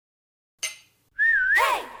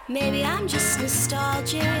Maybe I'm just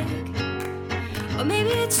nostalgic, or maybe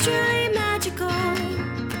it's truly magical.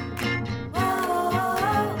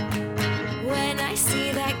 Oh, when I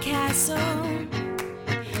see that castle,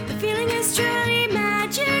 the feeling is truly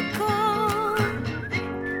magical.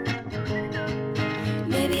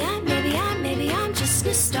 Maybe I'm just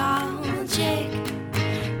nostalgic.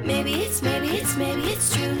 Maybe it's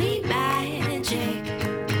truly magic.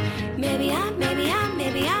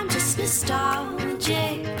 Maybe I'm just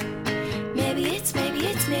nostalgic. Maybe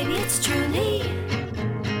it's truly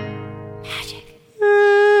magic.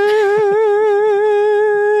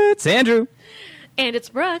 It's Andrew. And it's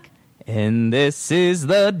Brooke. And this is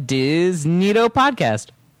the Disneydo podcast.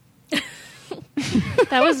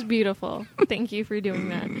 That was beautiful. Thank you for doing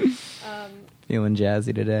that. Feeling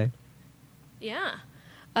jazzy today. Yeah.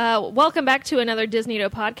 Welcome back to another Disneydo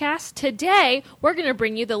podcast. Today, we're going to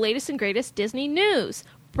bring you the latest and greatest Disney news,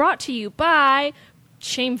 brought to you by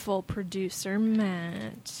shameful producer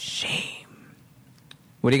Matt. Shame.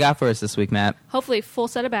 What do you got for us this week, Matt? Hopefully, full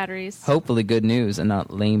set of batteries. Hopefully good news and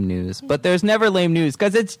not lame news. But there's never lame news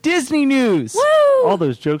because it's Disney news. Woo! All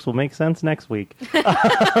those jokes will make sense next week.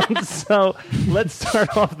 So let's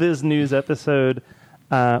start off this news episode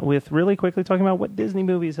with really quickly talking about what Disney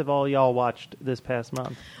movies have all y'all watched this past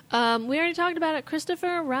month. We already talked about it.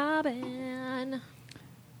 Christopher Robin.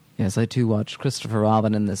 Yes, I too watched Christopher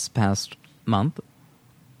Robin in this past month.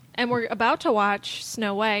 And we're about to watch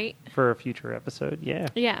Snow White. For a future episode, yeah.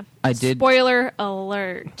 Yeah. I did. Spoiler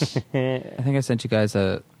alert. I think I sent you guys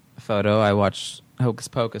a photo. I watched Hocus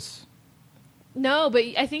Pocus. No, but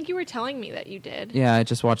I think you were telling me that you did. Yeah, I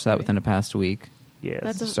just watched that within the past week. Yes.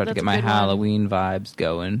 That's a- Started to get my good one. Halloween vibes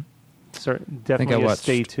going. Definitely watched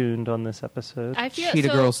stay tuned on this episode. I feel Cheetah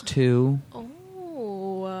so, Girls 2.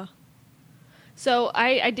 Oh. So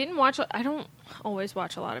I didn't watch. I don't always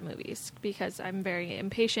watch a lot of movies because I'm very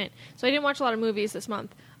impatient. So I didn't watch a lot of movies this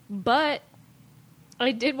month. But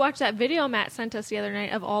I did watch that video Matt sent us the other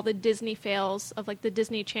night of all the Disney fails of like the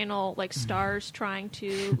Disney Channel like stars trying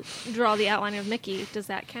to draw the outline of Mickey. Does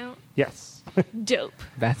that count? Yes. Dope.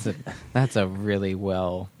 That's a really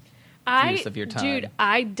well use of your time. Dude,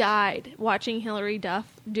 I died watching Hilary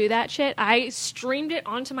Duff do that shit. I streamed it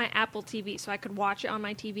onto my Apple TV so I could watch it on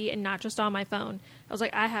my TV and not just on my phone. I was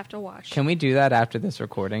like, I have to watch. Can we do that after this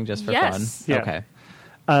recording just for Yes. fun? Yeah.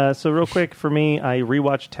 Okay. So real quick, for me, I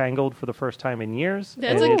rewatched Tangled for the first time in years.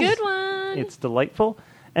 That's It a is- good one. It's delightful.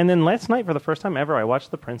 And then last night, for the first time ever, I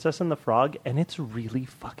watched The Princess and the Frog, and it's really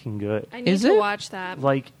fucking good. I need Is to it? watch that.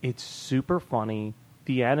 Like, it's super funny.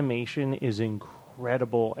 The animation is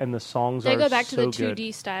incredible, and the songs They are go back to so the good.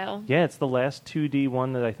 2D style. Yeah, it's the last 2D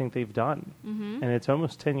one that I think they've done. Mm-hmm. And it's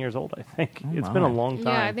almost 10 years old, I think. Oh It's been a my. long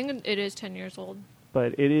time. Yeah, I think it is 10 years old.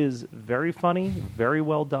 But it is very funny, very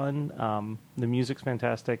well done. The music's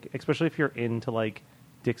fantastic, especially if you're into, like,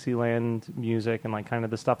 Dixieland music and, like, kind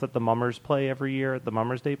of the stuff that the Mummers play every year at the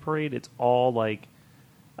Mummers Day Parade. It's all, like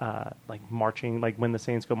marching, like when the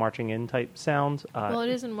Saints go marching in type sound. Well, it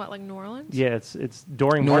is in what, like New Orleans? Yeah, it's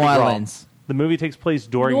during New Mardi Orleans. Gras. The movie takes place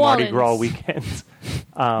during New Mardi Orleans. Gras weekends.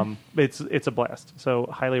 It's a blast. So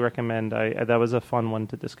highly recommend. That was a fun one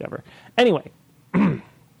to discover. Anyway,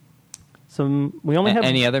 so we only have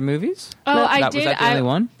Any other movies? Oh, No, I Was did. that the only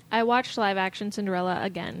one? I watched live action Cinderella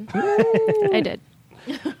again. I did.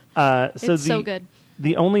 It's so good.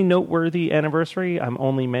 The only noteworthy anniversary I'm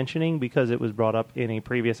only mentioning because it was brought up in a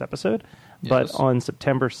previous episode, but Yes. on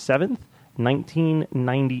September 7th,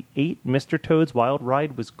 1998, Mr. Toad's Wild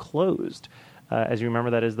Ride was closed. As you remember,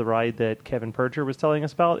 that is the ride that Kevin Percher was telling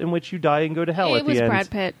us about, in which you die and go to hell It at was the end. Brad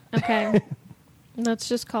Pitt. Okay. Let's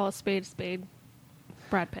just call a spade a spade.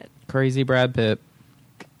 Brad Pitt. Crazy Brad Pitt.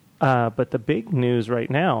 But the big news right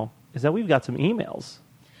now is that we've got some emails.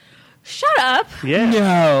 Shut up. Yeah.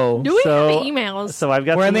 No. Do we So- have emails? So I've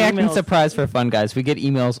got We're some in the Acting emails. Surprise for fun, guys. We get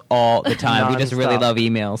emails all the time. We just really Non-stop. love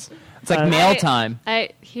emails. It's like mail time.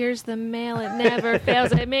 Here's the mail. It never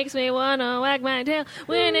fails. It makes me wanna wag my tail.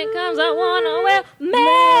 When it comes, I wanna wear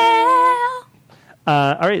mail.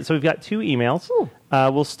 All right, so we've got two emails.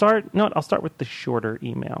 I'll start with the shorter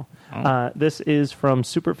email. This is from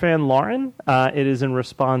Superfan Lauren. It is in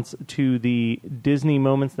response to the Disney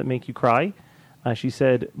moments that make you cry. She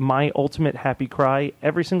said, "My ultimate happy cry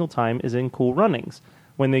every single time is in Cool Runnings.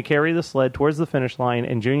 When they carry the sled towards the finish line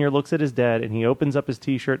and Junior looks at his dad and he opens up his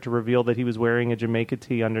T-shirt to reveal that he was wearing a Jamaica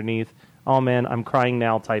tee underneath. Oh, man, I'm crying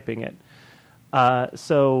now typing it."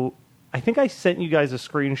 So I think I sent you guys a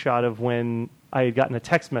screenshot of when I had gotten a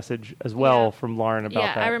text message as well Yeah. from Lauren about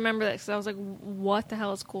Yeah, that. I remember that because I was like, what the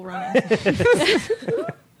hell is Cool Runnings?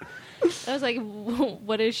 I was like,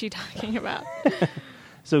 what is she talking about?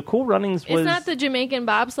 So Cool Runnings was... Isn't that the Jamaican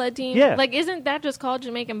bobsled team? Yeah. Like, isn't that just called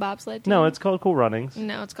Jamaican bobsled team? No, it's called Cool Runnings.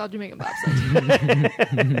 No, it's called Jamaican bobsled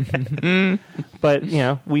team. But,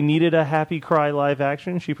 we needed a Happy Cry live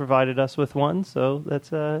action. She provided us with one, so that's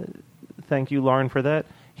thank you, Lauren, for that.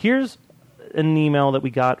 Here's an email that we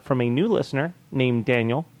got from a new listener named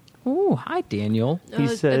Daniel. Ooh, hi, Daniel. He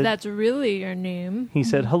said- That's really your name. He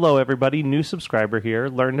said, "Hello, everybody. New subscriber here.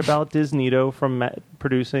 Learned about Disneydo from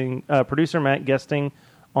producer Matt guesting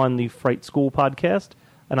on the Fright School podcast,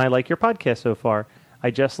 and I like your podcast so far.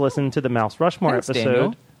 I just listened to the Mouse Rushmore Thanks, episode,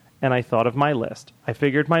 Daniel. and I thought of my list. I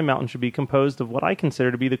figured my mountain should be composed of what I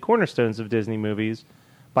consider to be the cornerstones of Disney movies,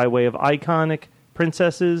 by way of iconic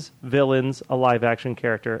princesses, villains, a live-action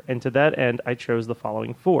character, and to that end, I chose the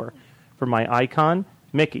following 4. For my icon,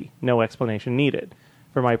 Mickey, no explanation needed.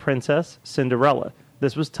 For my princess, Cinderella.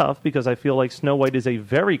 This was tough because I feel like Snow White is a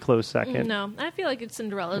very close second. No, I feel like it's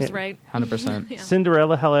Cinderella's, Yeah. right? 100%. Yeah.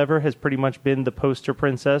 Cinderella, however, has pretty much been the poster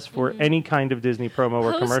princess for any kind of Disney promo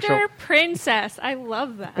or commercial. Poster princess. I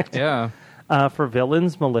love that. Yeah. For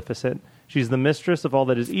villains, Maleficent. She's the mistress of all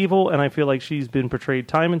that is evil, and I feel like she's been portrayed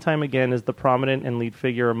time and time again as the prominent and lead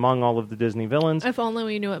figure among all of the Disney villains. If only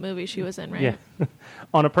we knew what movie she was in, right? Yeah.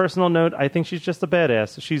 On a personal note, I think she's just a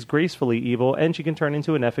badass. She's gracefully evil, and she can turn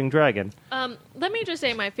into an effing dragon. Let me just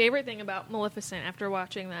say my favorite thing about Maleficent after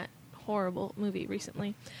watching that horrible movie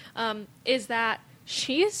recently is that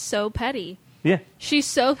she is so petty. Yeah. She's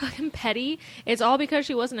so fucking petty. It's all because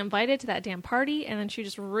she wasn't invited to that damn party, and then she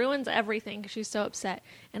just ruins everything because she's so upset.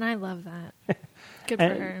 And I love that. Good for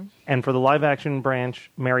her. And for the live-action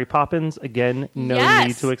branch, Mary Poppins, again, no Yes.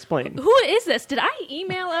 need to explain. Who is this? Did I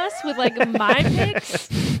email us with like my picks?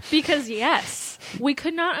 Because yes, we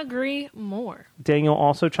could not agree more. Daniel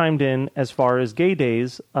also chimed in as far as gay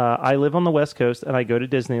days. I live on the West Coast, and I go to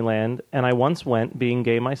Disneyland, and I once went, being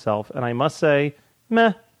gay myself, and I must say,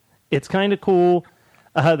 meh. It's kind of cool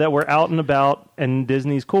that we're out and about and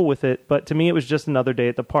Disney's cool with it, but to me it was just another day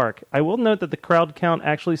at the park. I will note that the crowd count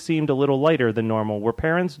actually seemed a little lighter than normal. Were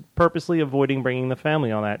parents purposely avoiding bringing the family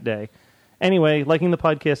on that day? Anyway, liking the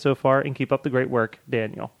podcast so far, and keep up the great work,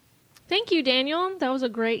 Daniel. Thank you, Daniel. That was a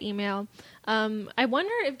great email. I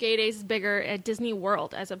wonder if Gay Days is bigger at Disney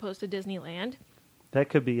World as opposed to Disneyland. That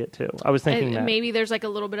could be it too. I was thinking that. Maybe there's like a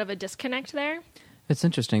little bit of a disconnect there. It's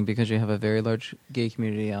interesting because you have a very large gay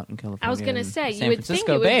community out in California. I was going to and say, San you would think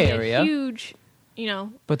Francisco it would Bay be Area. a huge,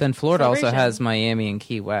 But then Florida also celebration. has Miami and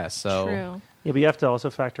Key West. So True. Yeah, but you have to also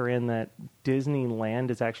factor in that Disneyland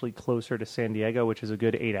is actually closer to San Diego, which is a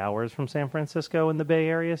good 8 hours from San Francisco in the Bay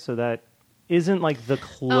Area, so that isn't like the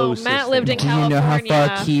closest. Matt lived in do you know how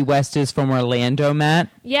California. far Key West is from Orlando, Matt?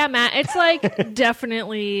 Yeah, Matt, it's like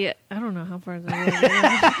definitely, I don't know how far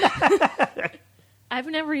that is. I've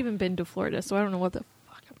never even been to Florida, so I don't know what the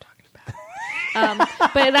fuck I'm talking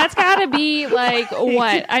about. But that's got to be like,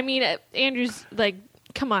 what? I mean, Andrew's like,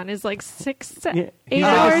 come on, is like 6, Yeah, 8 he's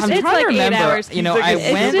hours? I'm it's trying like to remember. 8 hours. You know, He's like I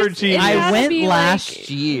a went. super genius. It's I gotta went be last like-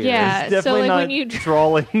 year. Yeah. He's definitely so, like, not when you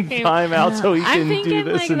drawing time out so he I'm can do thinking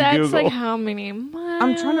this like in that's Google. like how many miles?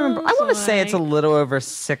 I'm trying to remember. I want to say it's a little over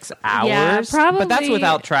 6 hours. Yeah, But that's probably.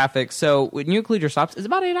 without traffic. So when you include your stops, it's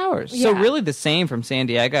about 8 hours. So Yeah. really the same from San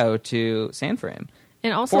Diego to San Fran.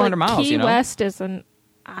 And also, 400 like, miles, Key you know? West is an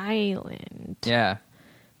island. Yeah.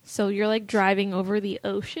 So you're like driving over the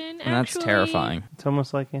ocean. And that's actually. terrifying. It's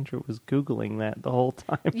almost like Andrew was Googling that the whole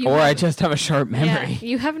time. You Or have- I just have a sharp memory. Yeah,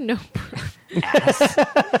 you have no proof.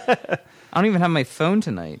 I don't even have my phone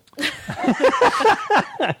tonight.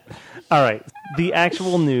 All right, the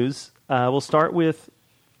actual news. We'll start with.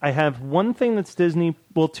 I have one thing that's Disney.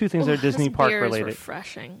 Well, two things that are Disney This park beer is related.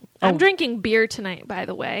 refreshing. Oh. I'm drinking beer tonight, by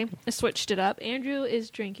the way. I switched it up. Andrew is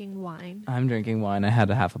drinking wine. I'm drinking wine. I had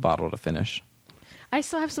a half a bottle to finish. I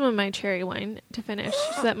still have some of my cherry wine to finish,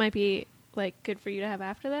 so that might be like good for you to have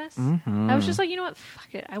after this. Mm-hmm. I was just like, you know what?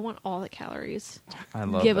 Fuck it. I want all the calories. I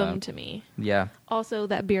love Give that. them to me. Yeah. Also,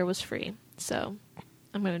 that beer was free, so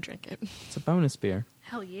I'm gonna drink it. It's a bonus beer.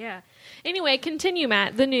 Hell yeah. Anyway, continue,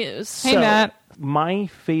 Matt. The news. Hey, Matt. My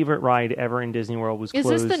favorite ride ever in Disney World was Is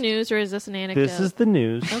closed. this the news or is this an anecdote? This is the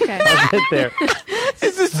news. Okay. I'll get there.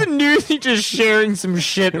 Is this the news? You're just sharing some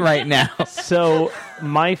shit right now. So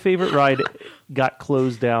my favorite ride got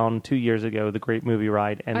closed down 2 years ago, the Great Movie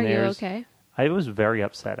Ride, and Are you there's. okay? I was very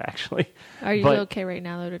upset actually. Are you But okay right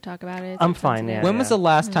now, though, to talk about it? It's I'm fine, insensitive. yeah. When was the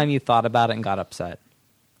last time you thought about it and got upset?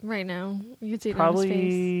 Right now. You can see it on his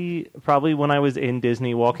face. Probably when I was in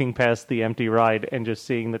Disney, walking past the empty ride and just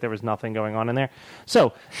seeing that there was nothing going on in there.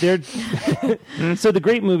 So so the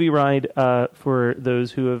Great Movie Ride, for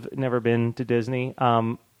those who have never been to Disney,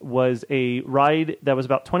 was a ride that was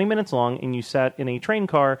about 20 minutes long, and you sat in a train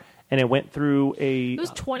car, and it went through It was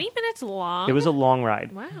 20 minutes long. It was a long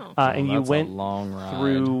ride. Wow. And you that's a went long ride.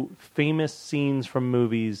 through famous scenes from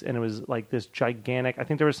movies, and it was like this gigantic. I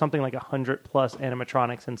think there was something like 100+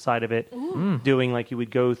 animatronics inside of it, doing like you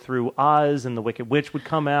would go through Oz, and the Wicked Witch would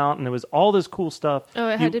come out, and there was all this cool stuff. Oh,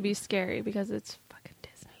 it had to be scary because it's fucking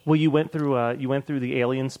Disney. Well, you went through the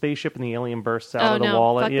alien spaceship, and the alien bursts out of the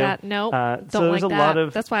wall fuck at you. that. Nope. So Don't there's like a that. lot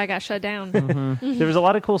of That's why I got shut down. there was a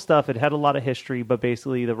lot of cool stuff. It had a lot of history, but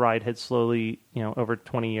basically the ride had slowly, over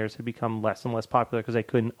 20 years, had become less and less popular because they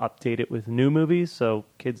couldn't update it with new movies. So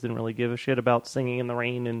kids didn't really give a shit about Singing in the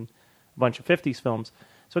Rain and a bunch of 50s films.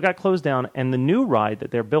 So it got closed down. And the new ride that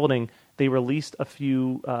they're building, they released a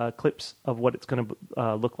few clips of what it's going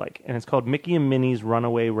to look like. And it's called Mickey and Minnie's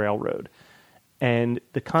Runaway Railroad. And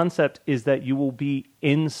the concept is that you will be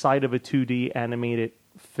inside of a 2D animated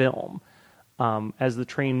film. As the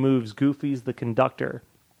train moves, Goofy's the conductor,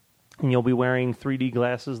 and you'll be wearing 3D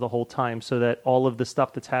glasses the whole time so that all of the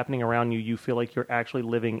stuff that's happening around you, you feel like you're actually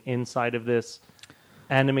living inside of this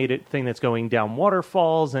animated thing that's going down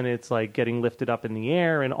waterfalls, and it's like getting lifted up in the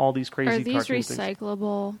air and all these crazy Are these cartoon things.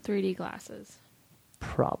 recyclable 3D glasses?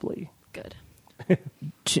 Probably. Good.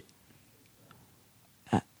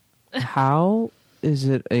 How is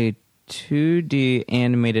it a 2D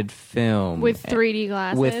animated film With 3D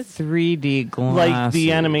glasses? with 3D glasses? Like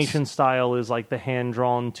the animation style is like the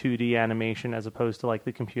hand-drawn 2D animation as opposed to like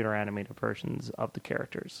the computer animated versions of the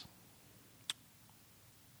characters.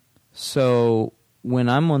 So when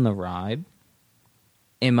I'm on the ride,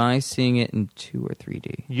 am I seeing it in 2 or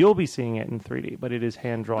 3D? You'll be seeing it in 3D, but it is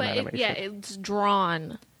hand-drawn But animation. it's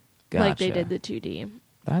drawn Gotcha. like they did the 2D.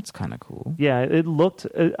 That's kind of cool. Yeah, it looked,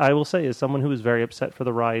 I will say, as someone who was very upset for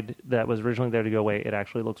the ride that was originally there to go away, it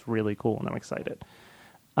actually looks really cool, and I'm excited.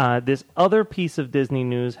 This other piece of Disney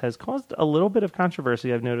news has caused a little bit of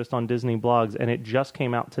controversy, I've noticed, on Disney blogs, and it just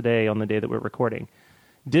came out today on the day that we're recording.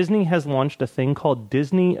 Disney has launched a thing called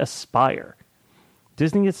Disney Aspire.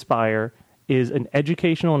 Disney Aspire is an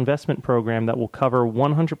educational investment program that will cover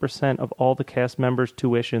 100% of all the cast members'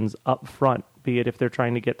 tuitions up front, be it if they're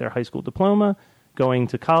trying to get their high school diploma, going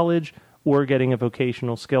to college, or getting a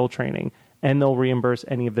vocational skill training, and they'll reimburse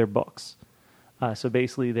any of their books. So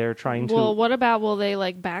basically, they're trying to... Well, what about, will they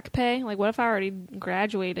like back pay? Like, what if I already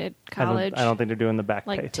graduated college? I don't think they're doing the back pay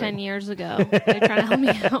like 10 thing. years ago. They're trying to help me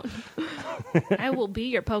out. I will be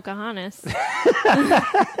your Pocahontas.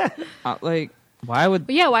 Why would...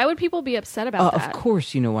 But yeah, why would people be upset about that? Of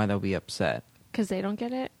course you know why they'll be upset. Because they don't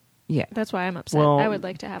get it? Yeah. That's why I'm upset. Well, I would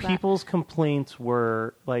like to have that. people's complaints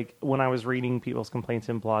were, like, when I was reading people's complaints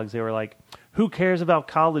in blogs, they were like, who cares about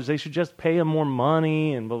college? They should just pay them more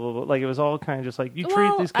money, and blah, blah, blah. Like, it was all kind of just like, you treat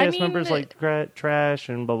Well, these I cast mean, members like trash,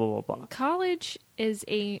 and blah, blah, blah, blah. College is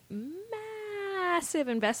a massive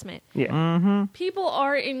investment. Yeah. People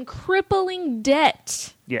are in crippling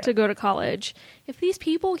debt Yeah. to go to college. If these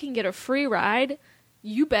people can get a free ride,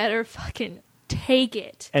 you better fucking take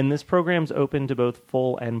it. And this program's open to both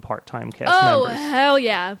full and part-time cast Oh, members. hell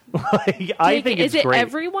yeah. Like, I Take think it. it's Is it great.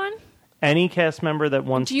 everyone? Any cast member that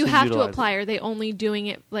wants Do you have to utilize apply? Are they only doing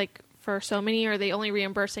it like for so many? Or are they only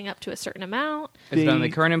reimbursing up to a certain amount? Is it on They-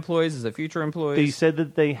 the current employees? Is it future employees? They said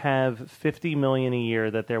that they have $50 million a year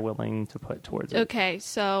that they're willing to put towards it. Okay,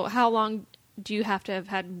 so how long do you have to have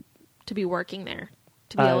had to be working there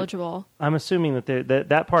to be Uh, eligible? I'm assuming that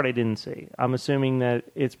that part I didn't see. I'm assuming that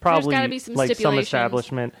it's probably gotta be some like some stipulations.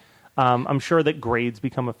 establishment. I'm sure that grades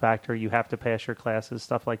become a factor. You have to pass your classes,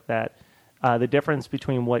 stuff like that. The difference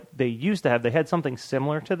between what they used to have, they had something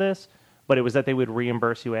similar to this, but it was that they would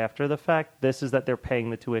reimburse you after the fact. This is that they're paying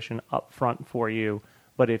the tuition up front for you,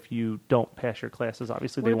 but if you don't pass your classes,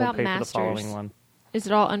 obviously they What won't about pay for the masters? following one. Is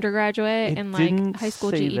it all undergraduate It and like didn't high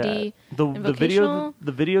school say GED? that. The and video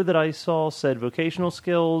vocational? that I saw said vocational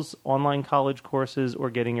skills, online college courses, or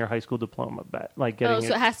getting your high school diploma back. Like getting Oh,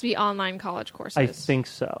 so it has to be online college courses. I think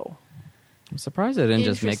so. I'm surprised they didn't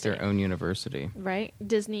just make their Interesting. own university. Right?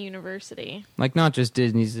 Disney University. Like, not just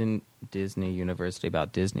Disney University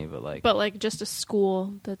about Disney, but like... But like just a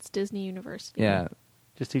school that's Disney University. yeah.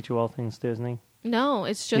 Just teach you all things Disney. No,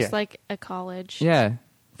 it's just Yeah. like a college. Yeah.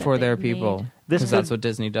 For they their made. people. This Because that's could- what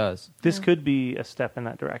Disney does. This could be a step in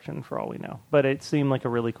that direction for all we know. But it seemed like a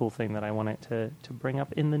really cool thing that I wanted to bring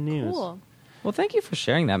up in the news. Cool. Well, thank you for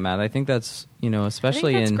sharing that, Matt. I think that's,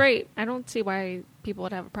 especially I think that's in... great. I don't see why people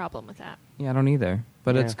would have a problem with that. Yeah, I don't either.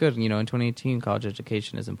 But Yeah. it's good. In 2018, college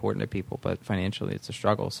education is important to people, but financially it's a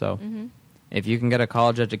struggle. So if you can get a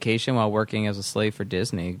college education while working as a slave for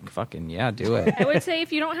Disney, fucking yeah, do it. I would say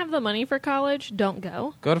if you don't have the money for college, don't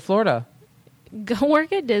go. Go to Florida Go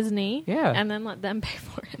work at Disney. Yeah. And then let them pay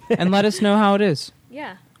for it. and let us know how it is.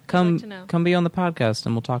 Yeah. come to know. come be on the podcast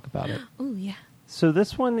and we'll talk about it. Oh yeah. So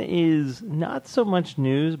this one is not so much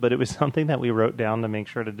news, but it was something that we wrote down to make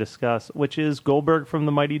sure to discuss, which is Goldberg from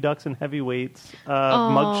the Mighty Ducks and Heavyweights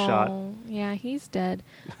mugshot. Yeah, he's dead.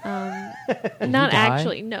 Not die?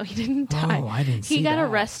 actually. No, he didn't die. Oh, I didn't He see got that.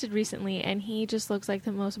 arrested recently, and he just looks like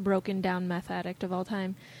the most broken down meth addict of all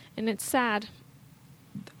time, and it's sad.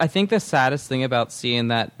 I think the saddest thing about seeing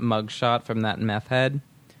that mugshot from that meth head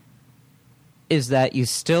is that you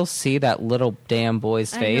still see that little damn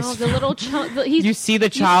boy's face. I know, the little You see the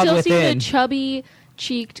child you still within. see the chubby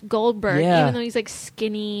cheeked Goldberg, Yeah. even though he's like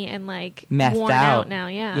skinny and like Methed worn out now.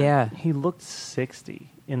 Yeah. Yeah. He looked 60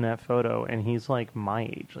 in that photo, and he's like my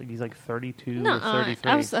age. Like he's like 32 No, or 33.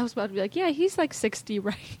 I was about to be like, yeah, he's like 60,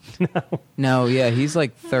 right? No, yeah, he's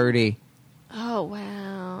like 30. Oh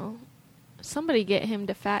wow! Somebody get him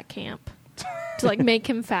to fat camp to like make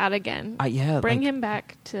him fat again. Yeah, Bring like- him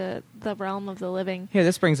back to the realm of the living. Here,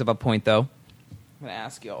 this brings up a point, though. I'm going to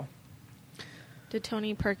ask y'all. Did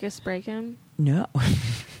Tony Perkis break him? No.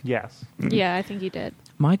 Yes. Yeah, I think he did.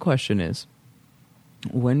 My question is,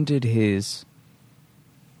 when did his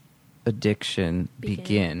addiction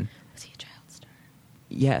begin? Was he a child star?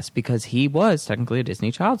 Yes, because he was technically a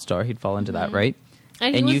Disney child star. He'd fall into that, right?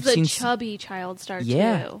 And he And was you've the seen chubby child star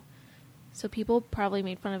Yeah. too. So people probably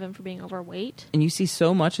made fun of him for being overweight. And you see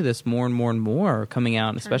so much of this more and more and more coming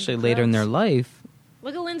out, especially later in gross. their life.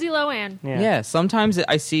 Look at Lindsay Lohan. Yeah, sometimes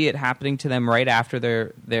I see it happening to them right after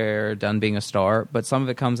they're done being a star, but some of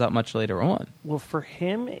it comes out much later on. Well, for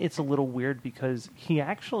him, it's a little weird because he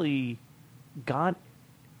actually got,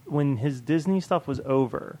 when his Disney stuff was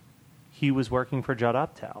over, he was working for Judd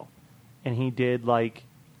Apatow, and he did like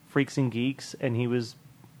Freaks and Geeks, and he was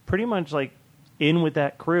pretty much like in with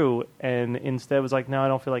that crew, and instead was like, no, I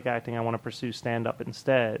don't feel like acting. I want to pursue stand up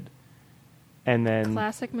instead. And then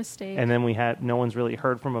Classic mistake. and then we had no one's really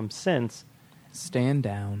heard from him since. Stand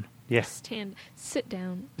down. Yes. Sit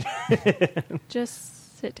down.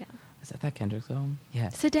 Just sit down. Is that Kendrick song?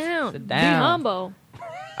 Yes. Sit down. Sit Be down. humble.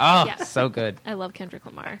 Oh, Yeah. so good. I love Kendrick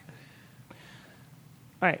Lamar.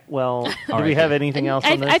 All right. Well, do All we right. have anything else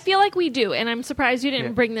on this? I feel like we do, and I'm surprised you didn't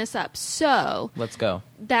Yeah. bring this up. So Let's go.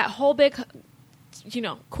 that whole big,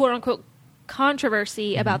 quote unquote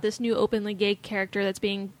controversy Mm-hmm. about this new openly gay character that's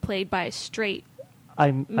being played by a straight.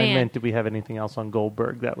 I Man. meant, did we have anything else on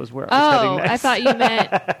Goldberg? That was where I was heading Oh, next. I thought you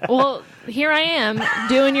meant. Well, here I am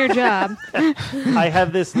doing your job, I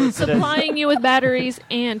have this listed as, supplying you with batteries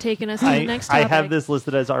and taking us to the next I topic. have this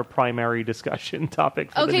listed as our primary discussion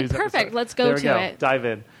topic. For the Okay, news perfect. episode. Let's go There we to go. it. Dive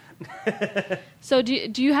in. So do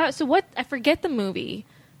you have? So what? I forget the movie.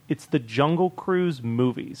 It's the Jungle Cruise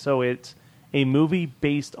movie. So it's a movie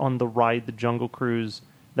based on the ride, the Jungle Cruise,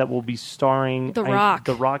 that will be starring The Rock.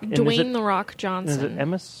 The Rock. And Dwayne The Rock Is Johnson. it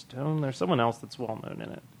Emma Stone? There's someone else that's well known in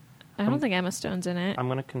it. I don't think Emma Stone's in it. I'm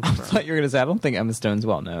going to I confirm. thought you were going to say, I don't think Emma Stone's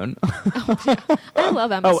well known. I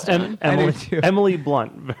love Emma Stone. Emily, too. Emily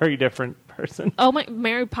Blunt, very different person. Oh my!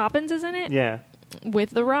 Mary Poppins is in it Yeah,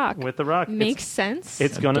 with The Rock. with The Rock. Makes sense.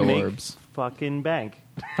 It's going to make Adorbs. fucking bank.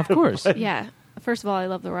 Of course. Yeah. First of all, I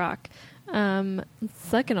love The Rock.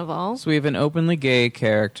 Second of all, So we have an openly gay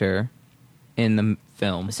character in the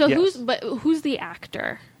film. so Yes. who's the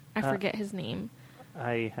actor? I Uh, forget his name.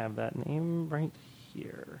 I have that name right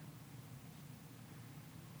here.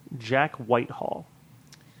 Jack Whitehall,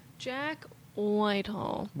 Jack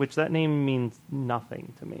Whitehall. which that name means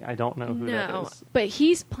nothing to me. I don't know who that No, is. but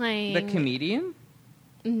he's playing The comedian?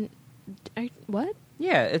 What?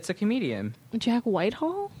 Yeah, it's a comedian. Jack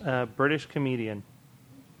Whitehall? British comedian.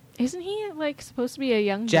 Isn't he like supposed to be a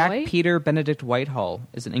young Jack boy? Peter Benedict Whitehall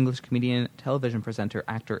is an English comedian, television presenter,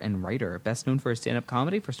 actor, and writer. Best known for his stand-up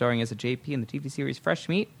comedy, for starring as a JP in the TV series Fresh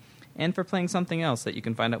Meat, and for playing something else that you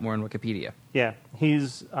can find out more on Wikipedia. Yeah,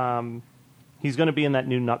 he's going to be in that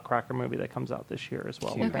new Nutcracker movie that comes out this year as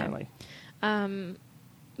well. Cute. Apparently,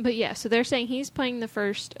 But yeah, so they're saying he's playing the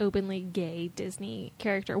first openly gay Disney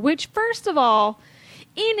character, which, first of all,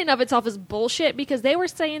 in and of itself is bullshit because they were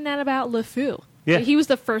saying that about LeFou. Yeah. He was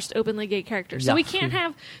the first openly gay character. So we LeFou. can't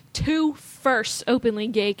have two first openly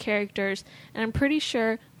gay characters, and I'm pretty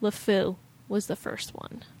sure LeFou was the first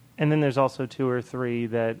one. and then there's also 2 or 3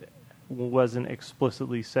 that wasn't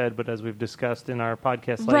explicitly said, but as we've discussed in our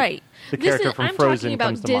podcast, like Right. the This character is, from I'm Frozen talking about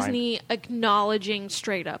comes to mind. Disney acknowledging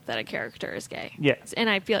straight up that a character is gay. Yes. And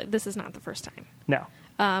I feel like this is not the first time. No,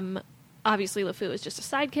 Obviously, LeFou is just a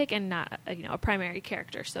sidekick and not a primary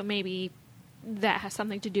character, so maybe that has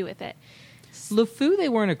something to do with it. LeFou, they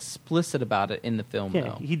weren't explicit about it in the film, yeah,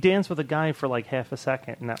 though. he danced with a guy for like half a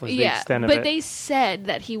second, and that was the Yeah, extent of but it. they said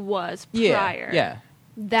that he was Yeah, prior. yeah.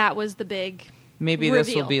 That was the big Maybe this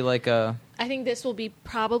will reveal. be like a... I think this will be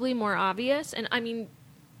probably more obvious. And I mean,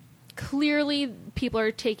 clearly people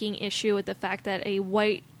are taking issue with the fact that a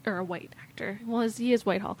white actor, well, he is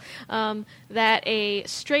Whitehall, that a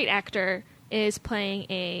straight actor is playing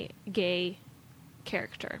a gay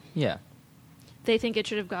character. Yeah. They think it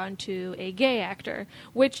should have gone to a gay actor,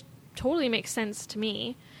 which totally makes sense to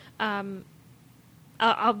me.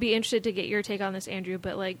 I'll be interested to get your take on this, Andrew,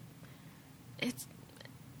 but like,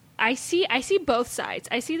 I see both sides.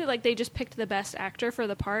 I see that like they just picked the best actor for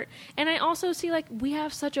the part, and I also see like we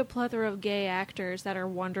have such a plethora of gay actors that are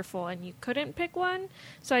wonderful, and you couldn't pick one.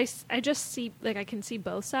 So I just see like I can see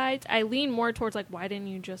both sides. I lean more towards like why didn't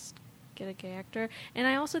you just get a gay actor? And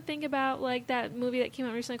I also think about like that movie that came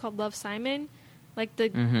out recently called Love, Simon. Like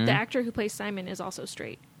the actor who plays Simon is also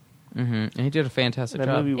straight. Mm-hmm. And he did a fantastic That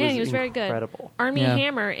job. movie was He was very good. incredible. Armie Yeah.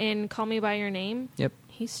 Hammer in Call Me by Your Name. Yep.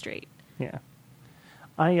 He's straight. Yeah.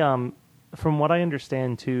 From what I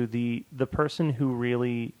understand too, the person who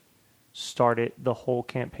really started the whole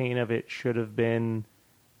campaign of it should have been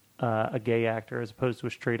a gay actor as opposed to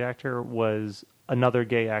a straight actor was another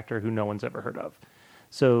gay actor who no one's ever heard of.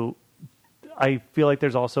 So I feel like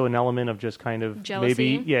there's also an element of just kind of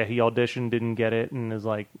Jealousy? maybe, he auditioned, didn't get it, and is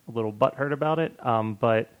like a little butthurt about it.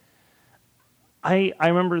 But I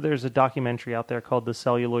remember there's a documentary out there called The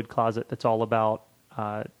Celluloid Closet that's all about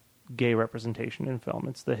gay representation in film.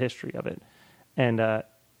 It's the history of it. And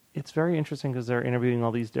it's very interesting because they're interviewing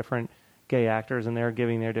all these different gay actors and they're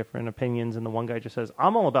giving their different opinions. And the one guy just says,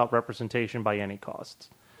 I'm all about representation by any cost.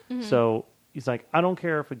 Mm-hmm. So he's like, I don't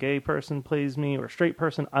care if a gay person plays me or a straight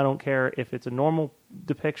person. I don't care if it's a normal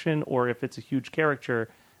depiction or if it's a huge caricature.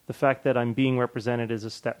 The fact that I'm being represented is a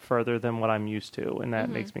step further than what I'm used to. And that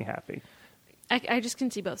makes me happy. I just can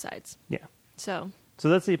see both sides. Yeah. So, So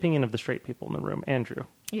that's the opinion of the straight people in the room. Andrew,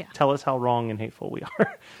 yeah. tell us how wrong and hateful we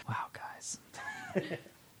are. Wow, guys.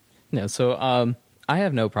 No, so I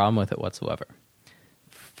have no problem with it whatsoever.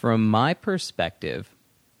 From my perspective,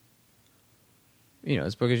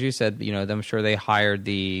 it's because you said, I'm sure they hired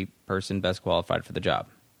the person best qualified for the job.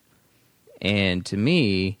 And to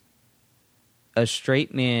me, a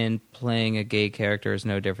straight man playing a gay character is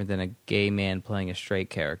no different than a gay man playing a straight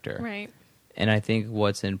character. Right. And I think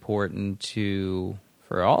what's important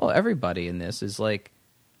for everybody in this is like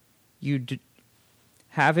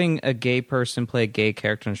having a gay person play a gay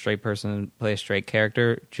character and a straight person play a straight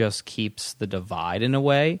character just keeps the divide in a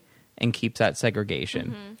way and keeps that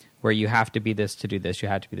segregation where you have to be this to do this, you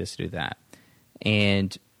have to be this to do that.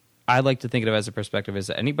 And I like to think of it as a perspective is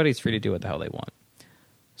that anybody's free to do what the hell they want.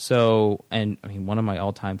 So, and I mean, one of my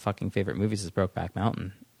all-time fucking favorite movies is Brokeback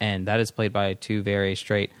Mountain, and that is played by two very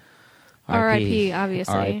straight R.I.P.,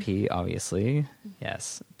 obviously. R.I.P., obviously.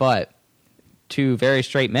 Yes. But two very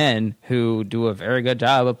straight men who do a very good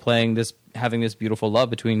job of having this beautiful love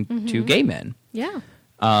between two gay men. Yeah.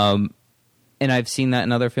 And I've seen that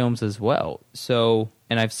in other films as well. So,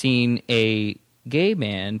 and I've seen a gay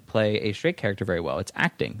man play a straight character very well. It's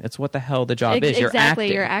acting. That's what the hell the job is.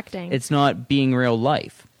 Exactly, You're acting. It's not being real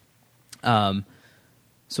life.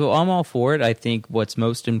 So I'm all for it. I think what's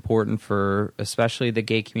most important for especially the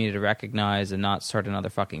gay community to recognize and not start another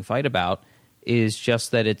fucking fight about is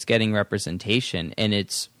just that it's getting representation and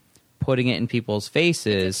it's putting it in people's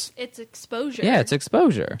faces. It's exposure. Yeah, it's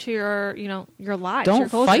exposure. To your lives. Don't your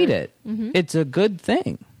culture. fight it. It's a good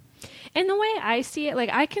thing. And the way I see it,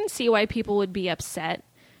 like, I can see why people would be upset.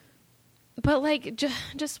 But, like,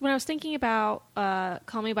 just when I was thinking about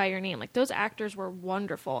Call Me By Your Name, like, those actors were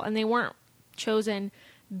wonderful. And they weren't chosen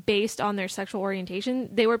based on their sexual orientation.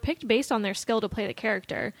 They were picked based on their skill to play the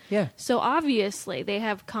character. Yeah. So, obviously, they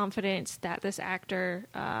have confidence that this actor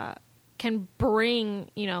can bring,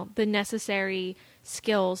 the necessary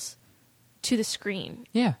skills to the screen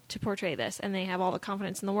to portray this, and they have all the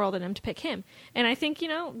confidence in the world in him to pick him. And I think,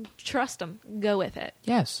 trust him. Go with it.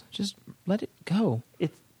 Yes, just let it go.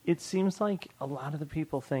 It seems like a lot of the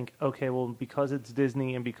people think, okay, well, because it's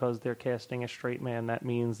Disney and because they're casting a straight man, that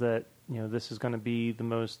means that, this is going to be the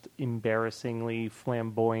most embarrassingly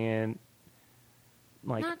flamboyant,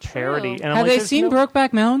 like, Not parody. true. And I'm Have like, they there's seen no-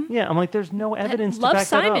 Brokeback Mountain? Yeah, I'm like, there's no evidence to Love back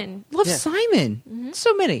Simon. that up. Love Yeah. Simon.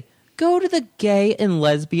 So many. Go to the gay and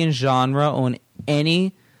lesbian genre on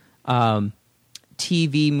any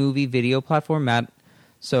TV, movie, video platform, Matt.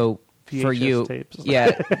 So for VHS you, tapes.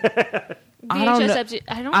 yeah.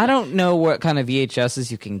 I don't know what kind of VHSs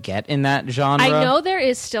you can get in that genre. I know there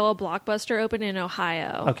is still a Blockbuster open in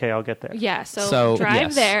Ohio. Okay, I'll get there. Yeah, so So, drive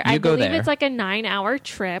yes, there. you I go believe there. it's like a 9-hour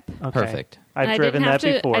trip. Okay. Perfect. I've And driven that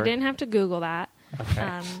before. I didn't have to Google that.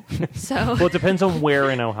 Okay. So Well, it depends on where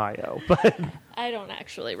in Ohio, but I don't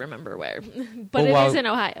actually remember where, but Well, it is in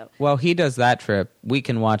Ohio. Well, he does that trip. We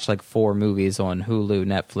can watch like 4 movies on Hulu,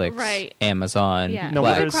 Netflix, Right. Amazon. Yeah. no, Plex.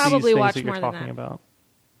 what I are could probably these watch things that more you're than talking that. about?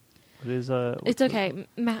 What is It's okay.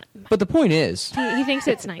 Matt, But the point is, he thinks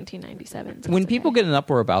it's 1997. so when it's people okay. get an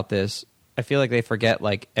uproar about this, I feel like they forget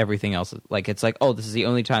like everything else. Like it's like, oh, this is the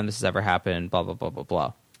only time this has ever happened. Blah blah blah blah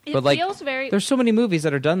blah. It but like, feels very- there's so many movies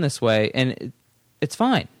that are done this way, and it's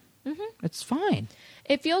fine. Mm-hmm. It's fine.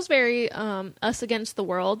 It feels very us against the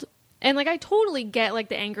world, and like I totally get like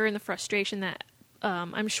the anger and the frustration that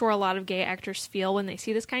I'm sure a lot of gay actors feel when they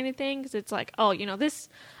see this kind of thing, because it's like, oh, this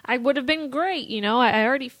I would have been great, I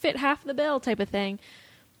already fit half the bill type of thing.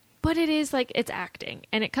 But it is like it's acting,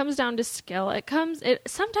 and it comes down to skill.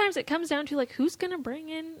 Sometimes it comes down to like who's going to bring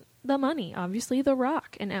in the money. Obviously, The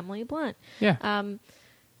Rock and Emily Blunt. Yeah.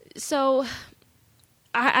 So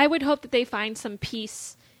I would hope that they find some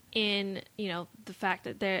peace in the fact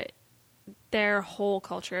that their whole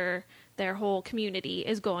culture, their whole community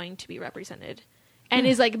is going to be represented, and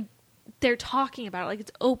is like they're talking about it like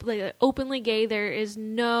it's openly gay. There is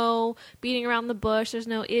no beating around the bush. There's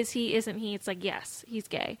no is he, isn't he. It's like, yes, he's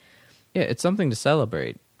gay. Yeah, it's something to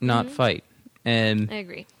celebrate, not fight. And I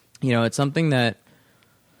agree. it's something that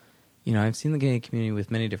I've seen the gay community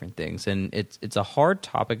with many different things, and it's a hard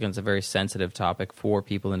topic and it's a very sensitive topic for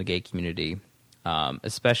people in the gay community,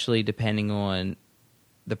 especially depending on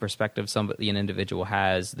the perspective an individual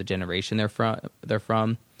has, the generation they're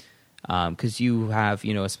from. Because you have,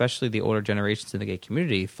 especially the older generations in the gay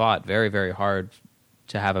community fought very, very hard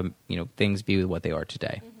to have things be what they are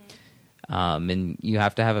today. And you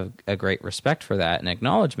have to have a great respect for that and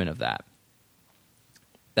acknowledgement of that.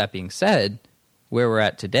 That being said, where we're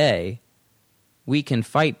at today, we can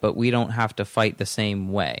fight, but we don't have to fight the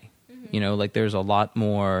same way. Like there's a lot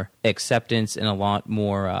more acceptance and a lot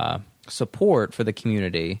more support for the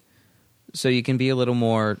community. So you can be a little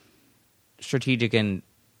more strategic and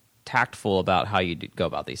tactful about how you go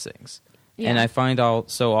about these things. Yeah. And I find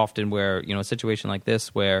so often where, a situation like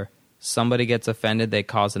this where somebody gets offended, they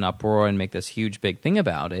cause an uproar and make this huge big thing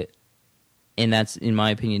about it. And that's, in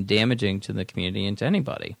my opinion, damaging to the community and to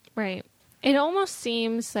anybody. Right. It almost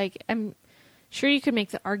seems like, I'm sure you could make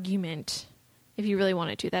the argument if you really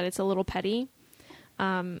wanted to, that it's a little petty.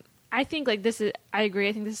 I think I agree.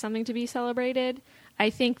 I think this is something to be celebrated. I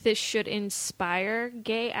think this should inspire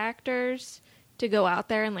gay actors to go out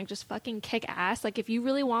there and just fucking kick ass. Like if you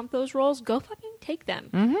really want those roles, go fucking take them.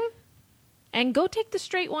 Mm-hmm. And go take the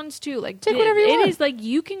straight ones too. Like take whatever you want. It is like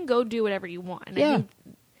you can go do whatever you want. And yeah.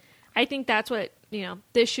 I think that's what,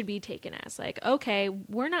 this should be taken as. Like, okay,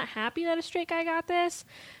 we're not happy that a straight guy got this.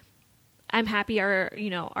 I'm happy our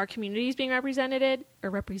community is being represented.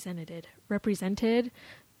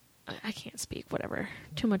 I can't speak, whatever.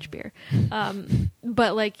 Too much beer.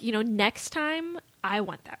 But next time I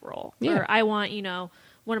want that role. Yeah. Or I want,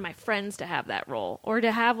 one of my friends to have that role. Or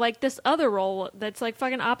to have this other role that's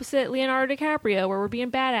fucking opposite Leonardo DiCaprio where we're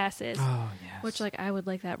being badasses. Oh, yes. Which I would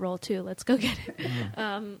like that role too. Let's go get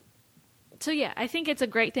it. So yeah, I think it's a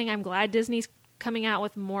great thing. I'm glad Disney's coming out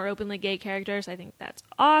with more openly gay characters. I think that's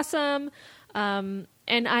awesome. And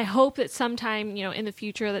I hope that sometime, in the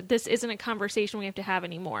future that this isn't a conversation we have to have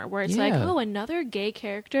anymore where it's like, oh, another gay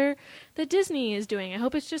character that Disney is doing. I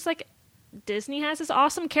hope it's just Disney has this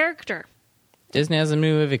awesome character. Disney has a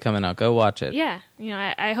new movie coming out. Go watch it. Yeah.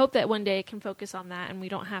 I hope that one day it can focus on that and we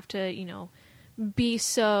don't have to, be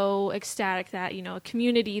so ecstatic that, a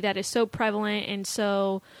community that is so prevalent and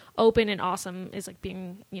so open and awesome is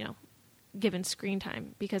being, given screen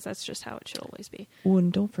time, because that's just how it should always be. Well,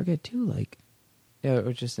 and don't forget too, I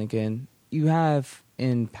was just thinking, you have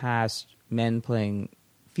in past men playing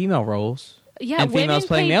female roles. Yeah, and females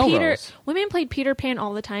playing male roles. Women played Peter Pan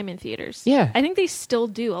all the time in theaters. Yeah. I think they still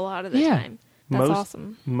do a lot of the time. That's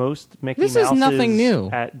awesome. Most Mickey This Mouses is nothing new.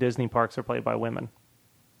 at Disney parks are played by women.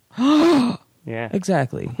 Yeah.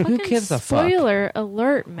 Exactly. Who Fucking gives a fuck? Spoiler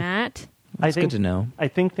alert, Matt. That's good to know. I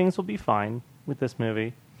think things will be fine with this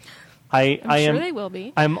movie. I'm sure they will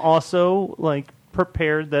be. I'm also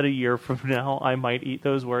prepared that a year from now I might eat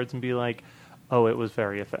those words and be like, oh, it was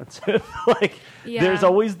very offensive. There's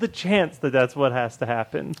always the chance that that's what has to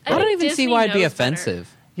happen. I don't even Disney see why it'd be knows better.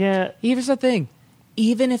 offensive. Yeah. Here's the thing.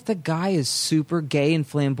 Even if the guy is super gay and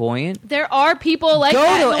flamboyant, There are people like go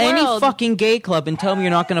that to in the any world. fucking gay club and tell me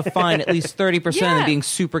you're not going to find at least 30% of Yeah. them being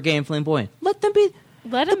super gay and flamboyant. Let them be.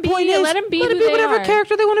 Let them the point be. is, Let them be. Let who them be they whatever are.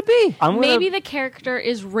 character they want to be. Maybe the character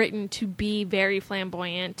is written to be very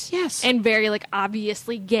flamboyant. Yes. And very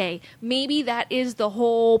obviously gay. Maybe that is the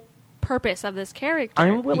whole purpose of this character.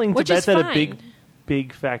 I'm willing to which bet is that fine. a big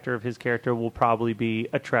big factor of his character will probably be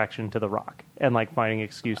attraction to The Rock and like finding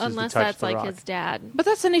excuses Unless to touch that's The like Rock. his dad. But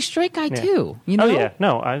that's any straight guy Yeah. too. You know? Oh yeah,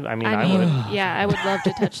 no, I mean I would. yeah, I would love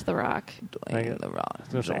to touch The Rock. Dwayne The Rock.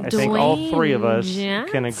 I was gonna say, I think all three of us Dwayne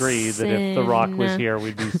can agree that if The Rock was Johnson. here,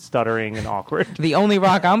 we'd be stuttering and awkward. The only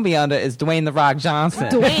Rock I'm beyond is Dwayne The Rock Johnson.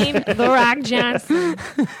 Dwayne The Rock Johnson.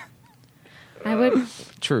 I would.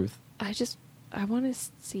 Truth. I want to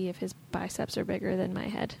see if his biceps are bigger than my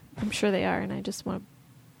head. I'm sure they are, and I just want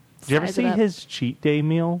to. Did you ever see his cheat day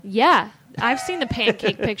meal? Yeah, I've seen the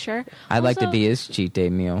pancake picture. I'd like to Also- be his cheat day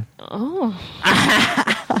meal. Oh.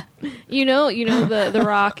 You know, the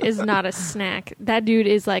Rock is not a snack. That dude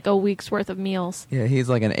is like a week's worth of meals. Yeah, he's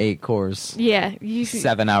like an 8-course, Yeah,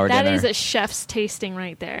 7-hour That dinner. is a chef's tasting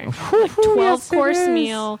right there. Like 12-course Yes, it is.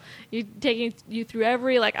 meal. You taking you through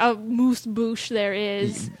every like a moose bouche there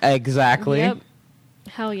is. Exactly. Yep.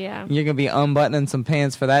 Hell yeah. You're gonna be unbuttoning some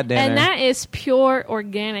pants for that dinner. And that is pure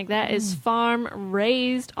organic. That is farm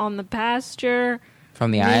raised on the pasture.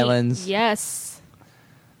 from the meat. islands. Yes.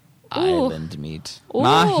 Ooh. Island meat. Ooh.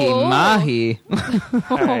 Mahi.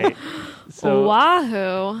 All right. So,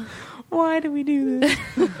 Wahoo. Why do we do this?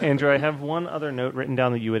 Andrew, I have one other note written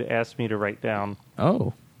down that you had asked me to write down.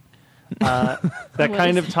 Oh. That What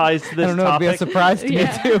kind is of ties to this I don't know. It'd be a topic. surprise to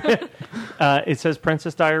Yeah. me too. It says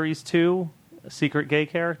Princess Diaries 2, secret gay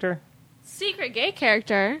character. Secret gay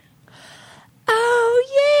character.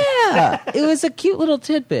 Oh yeah, it was a cute little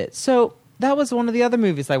tidbit. So that was one of the other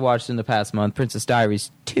movies I watched in the past month, Princess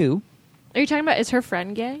Diaries 2. Are you talking about is her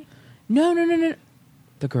friend gay? No.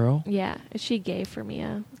 The girl. Yeah. Is she gay for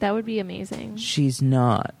Mia? That would be amazing. She's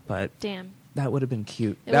not, but Damn. that would have been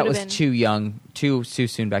cute. It That would've was been. too young, too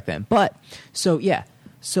soon back then. But so yeah,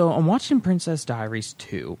 so I'm watching Princess Diaries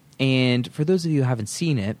 2, and for those of you who haven't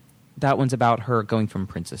seen it, that one's about her going from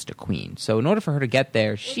princess to queen. So in order for her to get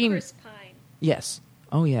there, she Pine. yes,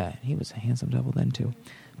 oh yeah, he was a handsome devil then too.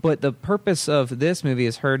 But the purpose of this movie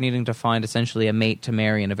is her needing to find essentially a mate to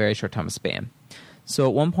marry in a very short time span. So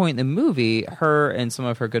at one point in the movie, her and some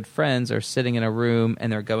of her good friends are sitting in a room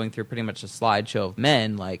and they're going through pretty much a slideshow of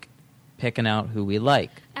men, like picking out who we like.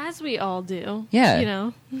 As we all do. Yeah. You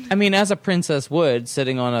know. I mean, as a princess would,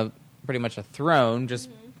 sitting on a pretty much a throne, just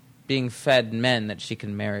being fed men that she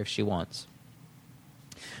can marry if she wants.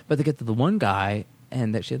 But they get to the one guy,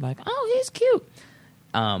 and that she's like, oh, he's cute.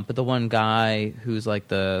 But the one guy who's like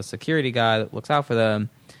the security guy that looks out for them,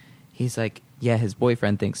 he's like, yeah, his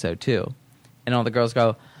boyfriend thinks so too. And all the girls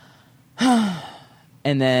go,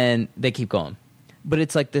 and then they keep going. But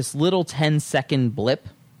it's like this little 10-second blip.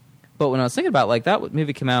 But when I was thinking about like that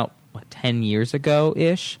movie came out, 10 years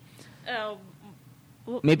ago-ish? Oh.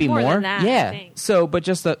 Maybe more? Than that, yeah. I think. So, but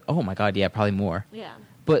just the, oh my God, yeah, probably more. Yeah.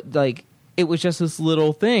 But like, it was just this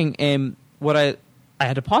little thing. And what I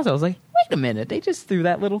had to pause. I was like, wait a minute. They just threw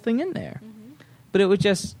that little thing in there. Mm-hmm. But it was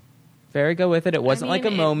just very go with it. It wasn't like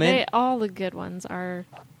a moment. All the good ones are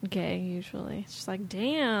gay usually. It's just like,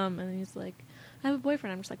 damn. And he's like, I have a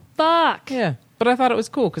boyfriend. I'm just like, fuck. Yeah. But I thought it was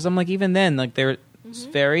cool because I'm like, even then, like, they were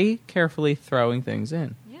very carefully throwing things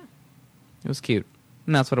in. Yeah. It was cute.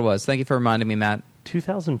 And that's what it was. Thank you for reminding me, Matt.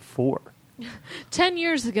 2004. 10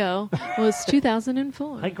 years ago was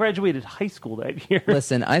 2004. I graduated high school that year.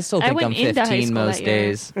 Listen, I still I think I'm went into high 15 school most that year.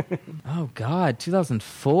 days. Oh, God.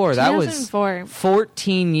 2004. That was 2004.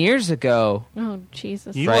 14 years ago. Oh,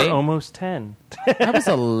 Jesus. You Right? were almost 10. I was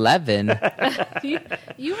 11.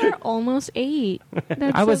 You were almost 8.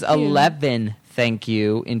 That's I was so cute. 11, thank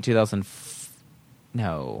you, in 2000.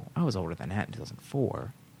 No, I was older than that in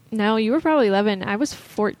 2004. No, you were probably 11. I was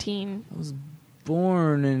 14. I was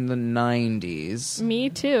born in the 90s. Me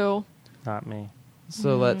too. Not me.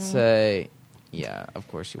 So let's say, yeah, of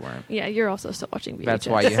course you weren't. Yeah, you're also still watching VHS. That's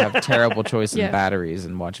why you have terrible choice in Yeah. batteries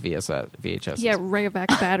and watch VHS. Yeah, Rayovac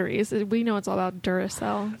batteries. We know it's all about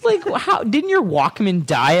Duracell. Like, how didn't your Walkman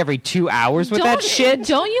die every 2 hours with that shit?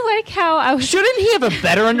 Don't you like how I was Shouldn't he have a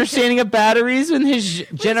better understanding of batteries in his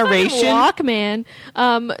generation? Walkman?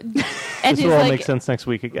 And This his will all like make sense next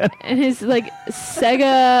week again. and his like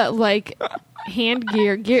Sega like hand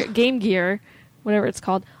gear, Game Gear, whatever it's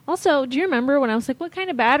called. Also, do you remember when I was like, "What kind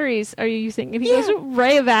of batteries are you using?" And he goes,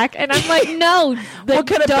 "Rayovac," and I'm like, "No, the What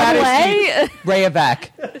kind of double batteries? A? Rayovac.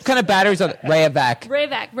 What kind of batteries are Rayovac?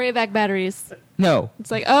 Rayovac batteries." No.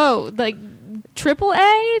 It's like, oh, like triple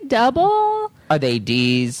A, double. Are they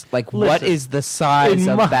D's? Like, what Listen, is the size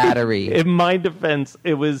of battery? In my defense,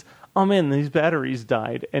 it was, oh man, these batteries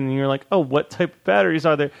died. And you're like, oh, what type of batteries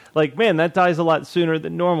are there? Like, man, that dies a lot sooner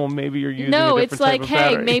than normal. Maybe you're using No, a it's different type like, of hey,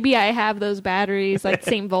 battery. maybe I have those batteries, like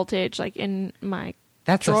same voltage, like in my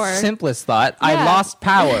That's drawer. the simplest thought. I Yeah. lost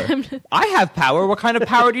power. I have power. What kind of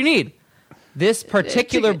power do you need? This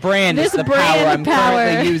particular brand This is the brand power I'm power.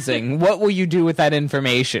 currently using. What will you do with that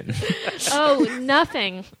information? Oh,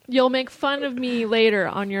 nothing. You'll make fun of me later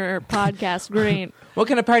on your podcast. Great. What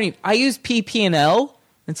kind of power do you need? I use PP&L.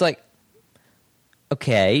 It's like,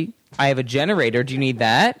 okay, I have a generator. Do you need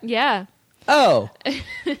that? Yeah. Oh,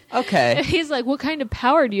 okay. He's like, what kind of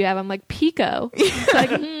power do you have? I'm like, Pico. He's like,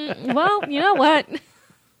 well, you know what?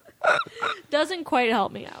 Doesn't quite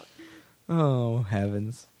help me out. Oh,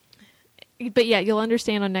 heavens. But yeah, you'll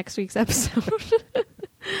understand on next week's episode.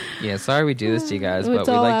 Yeah, sorry we do this to you guys, It's but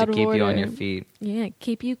we all like out to of keep you on order. your feet. Yeah,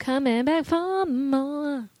 keep you coming back for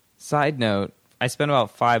more. Side note, I spent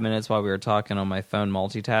about 5 minutes while we were talking on my phone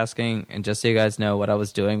multitasking, and just so you guys know, what I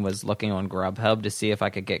was doing was looking on Grubhub to see if I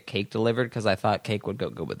could get cake delivered, because I thought cake would go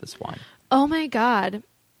good with this wine. Oh my God.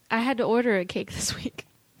 I had to order a cake this week.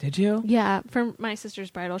 Did you? Yeah, for my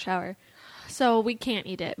sister's bridal shower. So we can't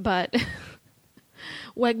eat it, but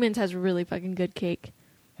Wegmans has really fucking good cake.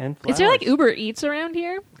 And Is there like flowers. Uber Eats around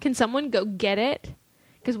here? Can someone go get it?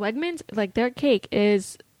 Because Wegmans, like their cake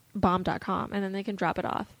is bomb.com and then they can drop it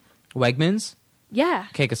off. Wegmans? Yeah.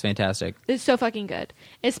 Cake is fantastic. It's so fucking good.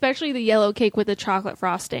 Especially the yellow cake with the chocolate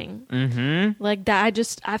frosting. Mm-hmm. Like that,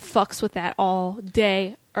 I fucks with that all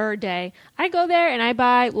day. I go there and I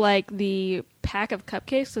buy like the pack of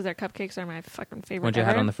cupcakes because their cupcakes are my fucking favorite. What you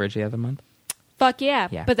had ever. on the fridge the other month? Fuck yeah.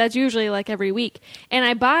 Yeah. But that's usually like every week. And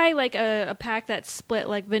I buy like a pack that's split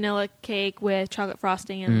like vanilla cake with chocolate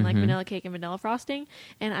frosting and like vanilla cake and vanilla frosting.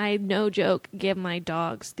 And I, no joke, give my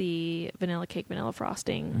dogs the vanilla cake, vanilla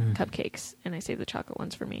frosting cupcakes. And I save the chocolate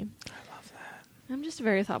ones for me. I love that. I'm just a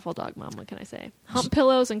very thoughtful dog mom. What can I say? Hump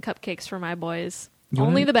pillows and cupcakes for my boys. You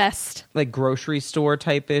Only wanna- the best. Like grocery store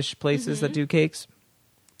type-ish places that do cakes?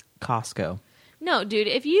 Costco. No, dude,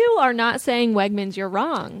 if you are not saying Wegmans, you're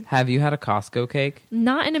wrong. Have you had a Costco cake?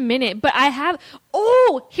 Not in a minute, but I have.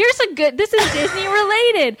 Oh, here's a good. This is Disney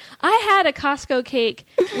related. I had a Costco cake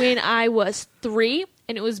when I was 3,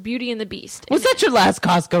 and it was Beauty and the Beast. Was that your last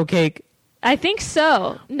Costco cake? I think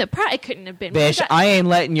so. No, probably couldn't have been. Bish, because I ain't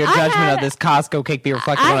letting your I judgment had- of this Costco cake be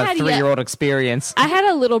reflected I on a had 3-year-old experience. I had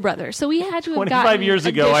a little brother, so we had to have 25 gotten years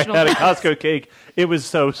ago, I additional had a nuts. Costco cake. It was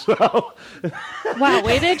so. Wow,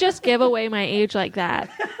 way to just give away my age like that.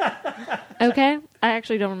 Okay, I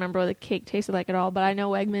actually don't remember what the cake tasted like at all, but I know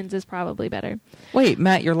Wegmans is probably better. Wait,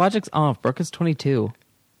 Matt, your logic's off. Brooke is 22.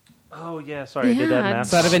 Oh, yeah, sorry, I did that math.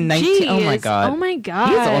 So that'd have been 19. Oh my Jeez. God. Oh my God.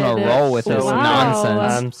 He's on a roll with this Wow.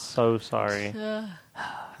 nonsense. I'm so sorry.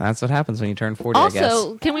 That's what happens when you turn 40, I guess.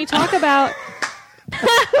 Also, can we talk about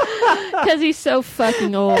because he's so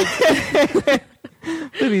fucking old?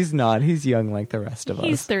 But he's not. He's young like the rest of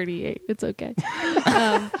He's us. 38. It's okay.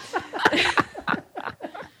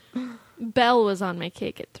 Belle was on my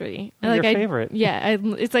cake at 3. Your favorite. Yeah,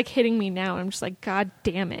 it's like hitting me now. I'm just like, God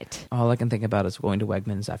damn it, All I can think about is going to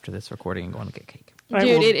Wegmans after this recording and going to get cake. All right,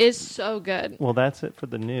 dude! well- It is so good. Well, that's it for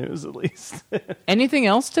the news, at least. Anything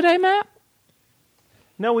else today, Matt?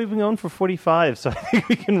 No, we've been going for 45, so I think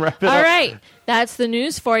we can wrap it up. All right, that's the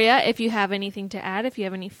news for you. If you have anything to add, if you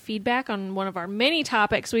have any feedback on one of our many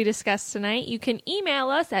topics we discussed tonight, you can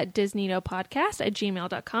email us at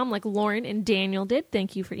disneynopodcast@gmail.com like Lauren and Daniel did.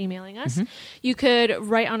 Thank you for emailing us. You could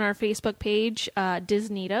write on our Facebook page,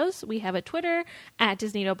 Disneytos. We have a Twitter at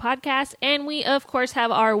Disneyto Podcast, and we, of course,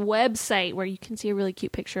 have our website where you can see a really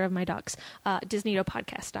cute picture of my dogs,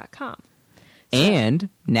 disneytopodcast.com. And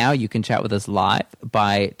now you can chat with us live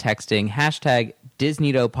by texting hashtag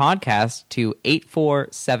DisneyToPodcast to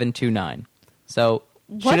 84729. So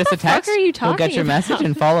What shoot us the a text. fuck are you We'll talking get your about? message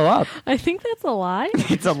and follow up. I think that's a lie.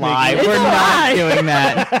 It's a lie. We're not doing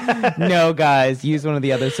that. No, guys. Use one of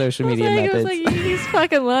the other social media I methods. was like, he's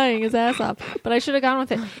fucking lying his ass off. But I should have gone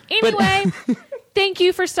with it. Anyway, thank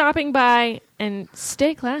you for stopping by and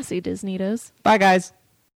stay classy, Disneytos. Bye, guys.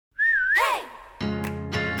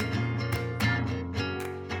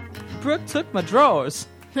 Brooke took my drawers.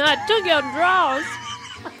 I took your drawers.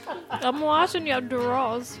 I'm washing your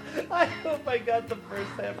drawers. I hope I got the first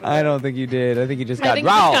half of I don't think you did. I think you just I got think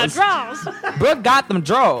you just drawers. got drawers. Brooke got them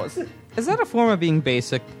drawers. Is that a form of being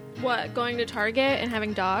basic? What, going to Target and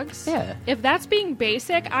having dogs? Yeah. If that's being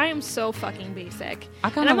basic, I am so fucking basic. I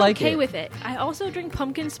kinda And I'm like okay it. with it. I also drink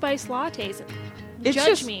pumpkin spice lattes. It's Judge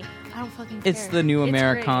just- me. I don't fucking care. It's the new It's great.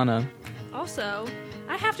 Americana. Also,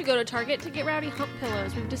 I have to go to Target to get rowdy hump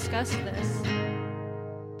pillows. We've discussed this.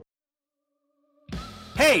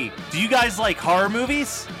 Hey, do you guys like horror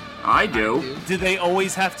movies? I do. Do they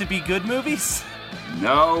always have to be good movies?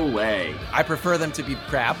 No way. I prefer them to be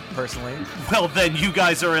crap, personally. Well, then you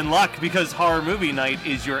guys are in luck because Horror Movie Night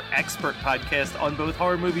is your expert podcast on both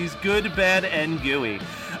horror movies, good, bad, and gooey.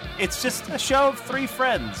 It's just a show of three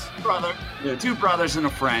friends. Two brothers and a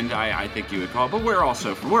friend, I think you would call it. But we're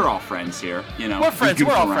all friends here, you know. We're friends. We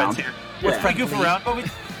goof We're all around. friends here. Yeah. We goof around, but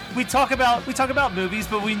we talk about movies,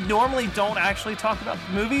 but we normally don't actually talk about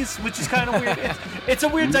movies, which is kind of weird. It's a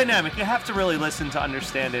weird dynamic. You have to really listen to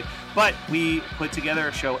understand it. But we put together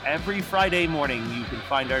a show every Friday morning. You can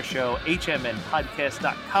find our show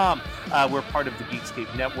hmnpodcast.com. We're part of the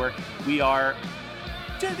Geekscape Network. We are,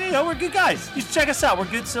 we're good guys. You should check us out. We're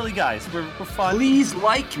good, silly guys. We're fun. Please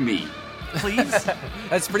like me. Please.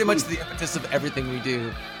 That's pretty much the impetus of everything we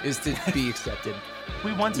do, is to be accepted.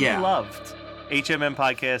 We want to be loved.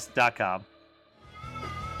 hmnpodcast.com.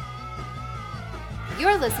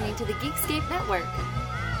 You're listening to the Geekscape Network.